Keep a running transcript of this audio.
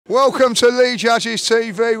Welcome to Lee Judges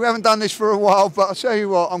TV. We haven't done this for a while, but I'll tell you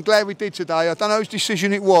what, I'm glad we did today. I don't know whose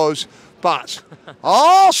decision it was, but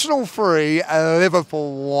Arsenal 3,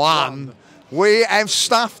 Liverpool 1. We have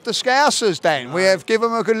stuffed the Scousers, Dan. We have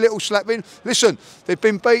given them a good little slap in. Listen, they've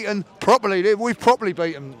been beaten properly. We've properly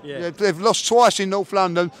beaten them. Yeah. They've lost twice in North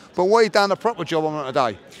London, but we've done a proper job on it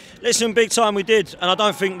today. Listen, big time we did, and I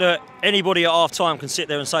don't think that anybody at half-time can sit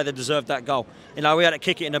there and say they deserved that goal. You know, we had to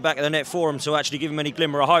kick it in the back of the net for them to actually give them any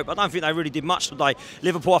glimmer of hope. I don't think they really did much today.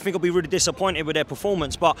 Liverpool, I think, will be really disappointed with their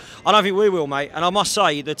performance, but I don't think we will, mate. And I must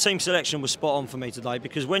say, the team selection was spot on for me today,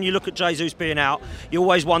 because when you look at Jesus being out, you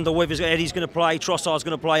always wonder whether Eddie's going to play, Trossard's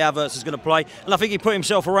going to play, Havertz is going to play, and I think he put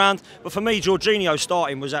himself around. But for me, Jorginho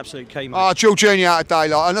starting was absolutely key, mate. Oh, Jorginho out of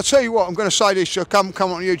daylight. And I'll tell you what, I'm going to say this, come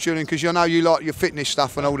on to you, Julian, because you know you like your fitness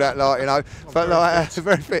stuff and all that, like, you know. But like,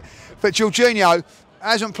 very fit. But Jorginho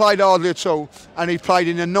hasn't played hardly at all, and he played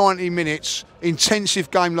in a 90 minutes intensive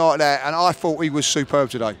game like that, and I thought he was superb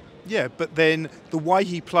today. Yeah, but then the way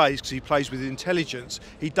he plays, because he plays with intelligence,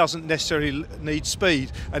 he doesn't necessarily need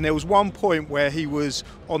speed. And there was one point where he was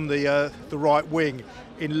on the right wing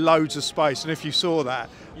in loads of space, and if you saw that,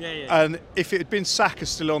 and if it had been Saka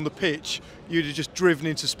still on the pitch, you'd have just driven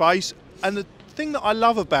into space. And the thing that I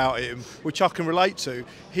love about him, which I can relate to,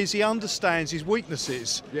 is he understands his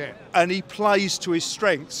weaknesses, and he plays to his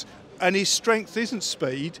strengths. And his strength isn't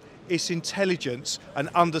speed, it's intelligence and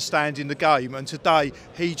understanding the game. And today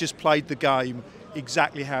he just played the game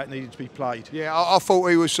exactly how it needed to be played. Yeah, I thought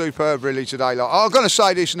he was superb really today. Like, I'm going to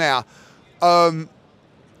say this now.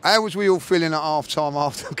 How was we all feeling at half-time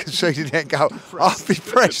after conceding that goal? I'm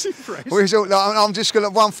depressed. I'm just going to,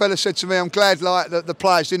 one fella said to me, I'm glad like that the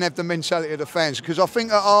players didn't have the mentality of the fans, because I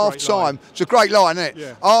think at half-time, it's a great line, isn't it?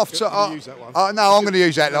 Yeah. No, I'm going to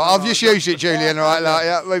use that line. I've just used it, Julian, right?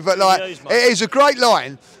 Like, but like, it is a great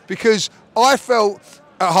line, because I felt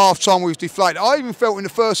at half-time we was deflated. I even felt in the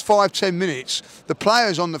first 5–10 minutes the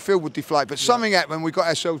players on the field would deflate, but something happened, we got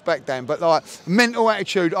ourselves back down. But like, mental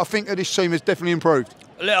attitude, I think that this team has definitely improved.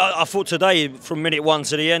 I thought today, from minute 1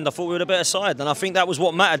 to the end, I thought we were the better side, and I think that was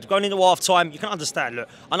what mattered. Going into half-time, you can understand, look,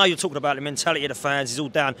 I know you're talking about the mentality of the fans, it's all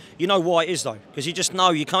down. You know why it is, though, because you just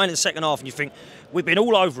know, you come in the second half and you think, we've been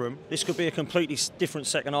all over them, this could be a completely different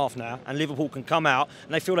second half now, and Liverpool can come out,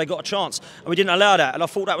 and they feel they got a chance. And we didn't allow that, and I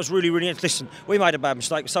thought that was really, really interesting. Listen, we made a bad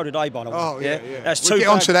mistake, so did they, by the way. Oh, yeah. That's we'll get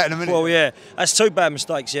onto that in a minute. Well, yeah, that's 2 bad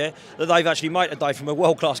mistakes, that they've actually made today from a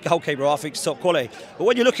world-class goalkeeper, I think, top quality. But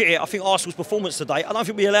when you look at it, I think Arsenal's performance today, I don't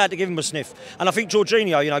think we're allowed to give him a sniff. And I think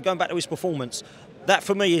Jorginho, going back to his performance, that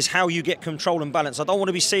for me is how you get control and balance. I don't want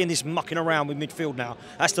to be seeing this mucking around with midfield now.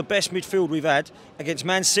 That's the best midfield we've had. Against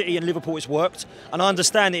Man City and Liverpool it's worked. And I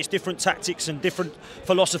understand that it's different tactics and different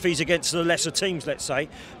philosophies against the lesser teams, let's say.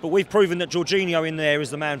 But we've proven that Jorginho in there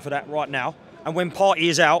is the man for that right now. And when Partey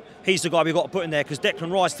is out, he's the guy we've got to put in there, because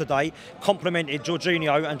Declan Rice today complimented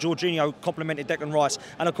Jorginho, and Jorginho complimented Declan Rice,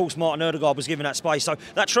 and of course Martin Ødegaard was given that space. So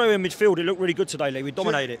that trio in midfield, it looked really good today, Lee. We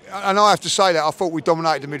dominated it. And I have to say that I thought we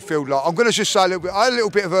dominated the midfield. Like, I'm going to just say a little bit. I had a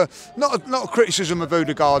little bit of a not a criticism of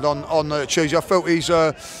Ødegaard on Tuesday. I felt his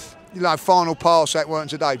final pass that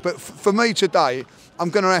weren't today. But for me today,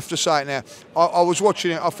 I'm going to have to say it now. I was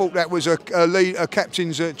watching it. I thought that was a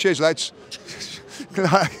captain's cheers, lads.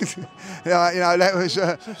 That was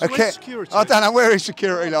security. I don't know where is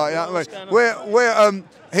security, like.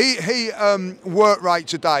 He work rate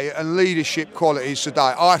today and leadership qualities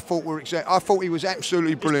today, I thought he was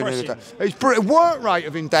absolutely brilliant today. His work rate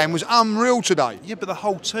of him, Dan, was unreal today. Yeah, but the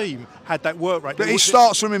whole team had that work rate. But he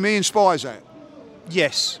starts from him, he inspires that.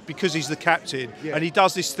 Yes, because he's the captain, and he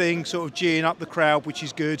does this thing, sort of geeing up the crowd, which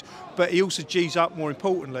is good, but he also gees up, more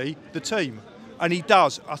importantly, the team. And he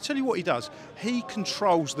does. I'll tell you what he does. He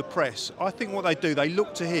controls the press. I think what they do, they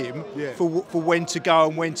look to him for when to go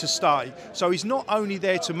and when to stay. So he's not only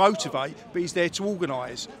there to motivate, but he's there to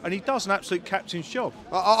organise. And he does an absolute captain's job.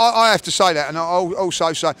 I have to say that, and I'll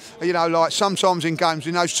also say, like sometimes in games,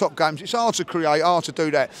 in those top games, it's hard to create, hard to do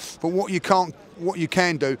that. But what you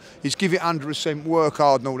can do is give it 100%, work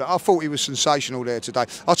hard and all that. I thought he was sensational there today.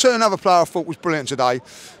 I'll tell you another player I thought was brilliant today.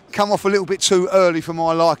 Come off a little bit too early for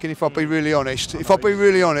my liking, if I'll be really honest.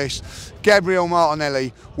 Gabriel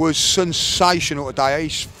Martinelli was sensational today.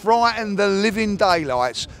 He's frightened the living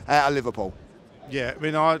daylights out of Liverpool. Yeah, I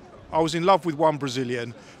mean, I was in love with one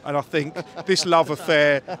Brazilian, and I think this love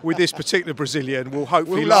affair with this particular Brazilian will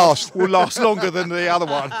hopefully last longer than the other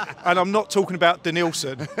one. And I'm not talking about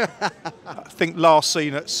Denilson. think last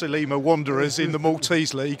seen at Salima Wanderers in the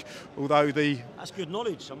Maltese League, although the... That's good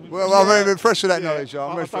knowledge. Well, I'm very impressed with that knowledge.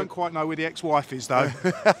 I don't quite know where the ex-wife is, though.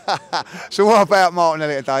 So what about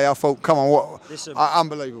Martinelli today? I thought, come on, what? Listen,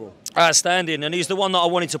 unbelievable. Outstanding, and he's the one that I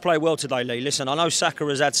wanted to play well today, Lee. Listen, I know Saka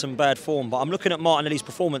has had some bad form, but I'm looking at Martinelli's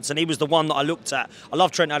performance, and he was the one that I looked at. I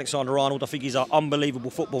love Trent Alexander-Arnold. I think he's an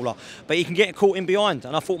unbelievable footballer, but he can get caught in behind,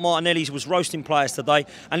 and I thought Martinelli was roasting players today.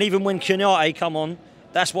 And even when Konaté come on,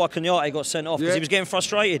 that's why Konaté got sent off, because he was getting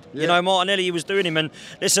frustrated. You know, Martinelli, he was doing him. And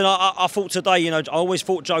listen, I thought today, you know, I always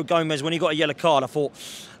thought Joe Gomez, when he got a yellow card, I thought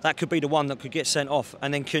that could be the one that could get sent off.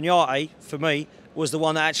 And then Konaté, for me, was the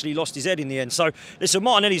one that actually lost his head in the end. So, listen,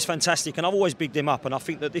 Martinelli's fantastic, and I've always bigged him up. And I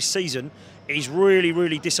think that this season, he's really,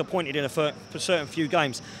 really disappointed in a certain few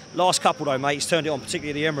games. Last couple, though, mate, he's turned it on,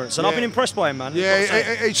 particularly the Emirates. And I've been impressed by him, man.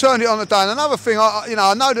 Yeah, he turned it on the day. And another thing, you know,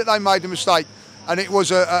 I know that they made a mistake, and it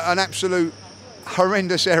was an absolute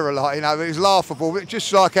horrendous error, like, you know, it was laughable,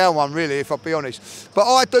 just like our one, really, if I'll be honest. But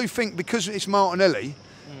I do think, because it's Martinelli,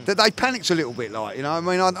 that they panicked a little bit, like, you know. I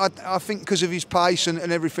mean, I think because of his pace and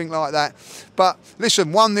everything like that. But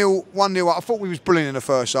listen, 1-0 up. I thought we was brilliant in the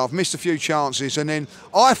first half, missed a few chances, and then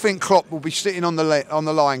I think Klopp will be sitting on the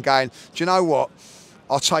line going, do you know what?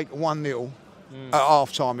 I'll take 1-0 at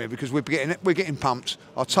half time here, because we're getting pumped.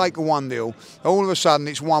 I'll take a 1-0. All of a sudden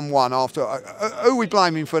it's 1-1 after. Who are we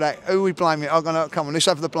blaming for that? Who are we blaming? I'm gonna come on. Let's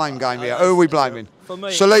have the blame game here. Who are we blaming? For me,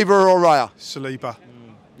 Saliba or Raya? Saliba.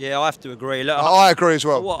 Yeah, I have to agree. Look, I agree as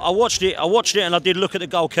well. I watched it, and I did look at the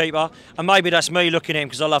goalkeeper, and maybe that's me looking at him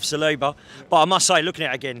because I love Saliba. But I must say, looking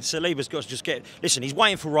at it again, Saliba's got to just get. Listen, he's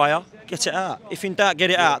waiting for Raya. Get it out. If in doubt, get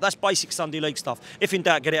it out. That's basic Sunday League stuff. If in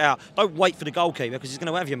doubt, get it out. Don't wait for the goalkeeper, because he's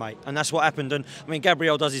going to have you, mate. And that's what happened. And I mean,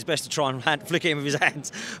 Gabriel does his best to try and flick it in with his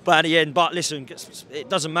hands, but at the end, listen, it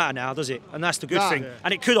doesn't matter now, does it? And that's the good thing.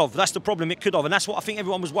 And it could have. That's the problem. It could have. And that's what I think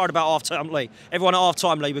everyone was worried about half-time, Lee. Everyone at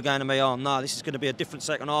half-time, Lee, were going to me, oh no, this is going to be a different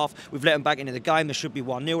second half. We've let them back into the game. There should be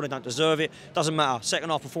 1-0. They don't deserve it. Doesn't matter.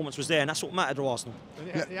 Second half performance was there, and that's what mattered to Arsenal.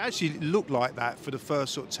 It actually looked like that for the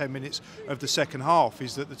first sort of 10 minutes of the second half,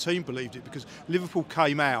 is that the team believed it, because Liverpool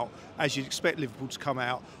came out as you'd expect Liverpool to come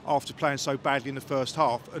out after playing so badly in the first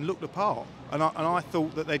half, and looked apart. And I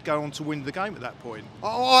thought that they'd go on to win the game at that point.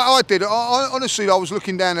 I did. Honestly, I was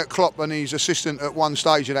looking down at Klopp and his assistant at one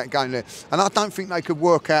stage of that game there, and I don't think they could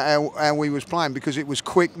work out how we was playing, because it was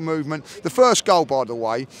quick movement. The first goal, by the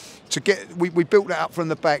way, we built that up from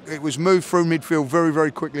the back. It was moved through midfield very,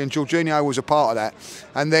 very quickly, and Jorginho was a part of that.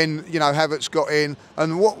 And then, you know, Havertz got in,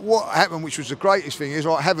 and what happened, which was the greatest thing, is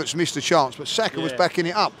like Havertz missed a chance, but Saka was backing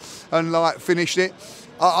it up and like finished it.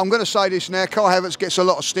 I'm going to say this now, Kai Havertz gets a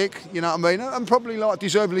lot of stick, you know what I mean, and probably like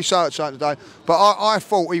deservedly so at times today, but I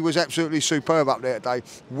thought he was absolutely superb up there today.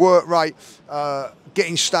 Work rate,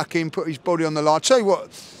 getting stuck in, put his body on the line. I'll tell you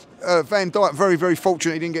what, Van Dijk, very, very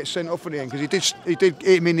fortunate he didn't get sent off at the end, because he did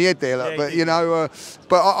hit him in the head there, like, but you know,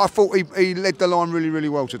 but I thought he led the line really, really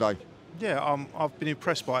well today. Yeah, I've been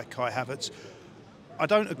impressed by Kai Havertz. I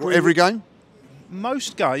don't agree. Every game?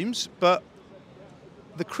 Most games, but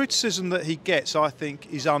the criticism that he gets, I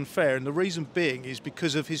think, is unfair, and the reason being is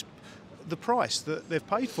because of the price that they've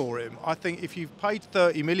paid for him. I think if you've paid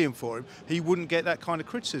 30 million for him, he wouldn't get that kind of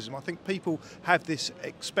criticism. I think people have this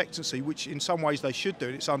expectancy, which in some ways they should do,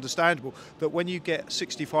 and it's understandable, that when you get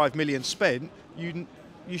 65 million spent, you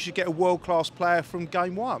should get a world-class player from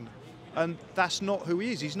game one. And that's not who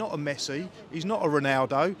he is. He's not a Messi, he's not a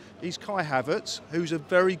Ronaldo, he's Kai Havertz, who's a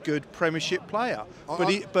very good Premiership player.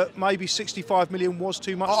 But maybe 65 million was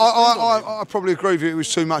too much to spend on him. I probably agree with you, it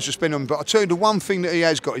was too much to spend on him. But I tell you, the one thing that he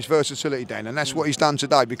has got is versatility, Dan, and that's what he's done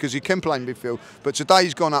today, because he can play in midfield, but today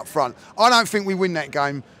he's gone up front. I don't think we win that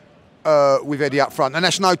game with Eddie up front, and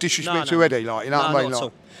that's no disrespect to Eddie, like, you know what I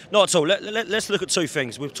mean? Not at all. Let's look at two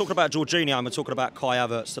things. We're talking about Jorginho and we're talking about Kai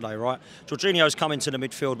Havertz today, right? Jorginho's come into the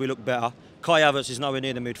midfield, we look better. Kai Havertz is nowhere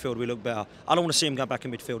near the midfield, we look better. I don't want to see him go back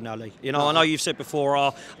in midfield now, Lee. You know, I know you've said before, I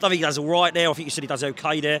don't think he does all right there. I think you said he does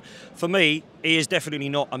okay there. For me, he is definitely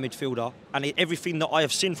not a midfielder. And everything that I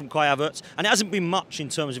have seen from Kai Havertz, and it hasn't been much in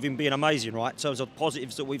terms of him being amazing, right? In terms of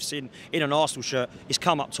positives that we've seen in an Arsenal shirt, he's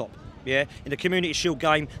come up top. Yeah, in the Community Shield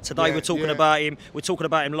game today, we're talking about him. We're talking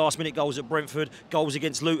about him last-minute goals at Brentford, goals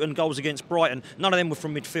against Luton, goals against Brighton. None of them were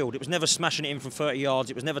from midfield. It was never smashing it in from 30 yards.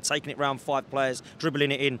 It was never taking it round 5 players,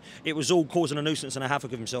 dribbling it in. It was all causing a nuisance and a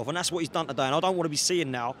havoc of himself, and that's what he's done today. And I don't want to be seeing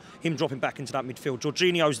now him dropping back into that midfield.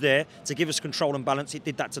 Jorginho's there to give us control and balance. It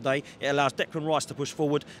did that today. It allows Declan Rice to push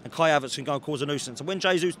forward, and Kai Havertz can go and cause a nuisance. And when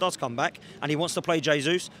Jesus does come back, and he wants to play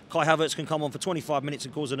Jesus, Kai Havertz can come on for 25 minutes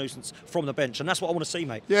and cause a nuisance from the bench, and that's what I want to see,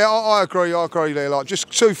 mate. Yeah, I agree there. Like, just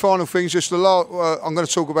two final things. Just I'm going to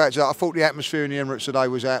talk about today. I thought the atmosphere in the Emirates today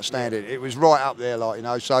was outstanding. It was right up there, like, you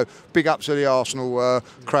know. So big up to the Arsenal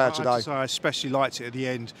crowd today. I especially liked it at the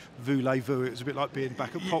end. Voulez-vous. It was a bit like being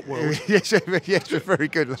back at Pop World. Yes, very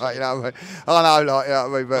good. Like, you know, I know, like, you know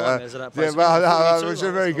what I mean, but it was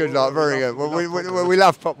a very good, like, very good. We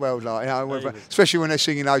love Pop World, like, you know, especially when they're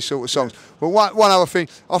singing those sort of songs. But one other thing,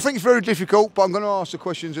 I think it's very difficult, but I'm going to ask the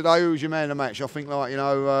question today: who's your man of the match? I think, like, you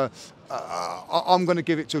know, I'm going to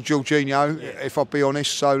give it to Jorginho, if I'll be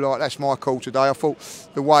honest. So, like, that's my call today. I thought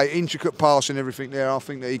the way, intricate pass and everything there, I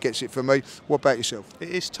think that he gets it for me. What about yourself? It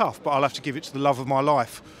is tough, but I'll have to give it to the love of my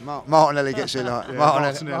life. Martinelli gets it, like.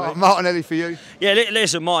 Martinelli for you? Yeah,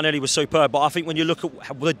 listen, Martinelli was superb, but I think when you look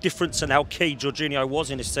at the difference and how key Jorginho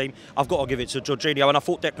was in this team, I've got to give it to Jorginho, and I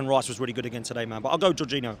thought Declan Rice was really good again today, man, but I'll go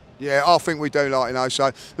Jorginho. Yeah, I think we do, like, you know.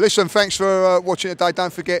 So, listen, thanks for watching today.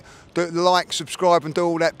 Don't forget to like, subscribe and do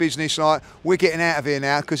all that business. Like, we're getting out of here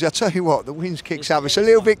now, because I tell you what, the wind's kicks up. It's a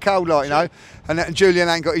little bit cold, like, you know, and Julian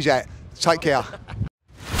ain't got his hat. Take care.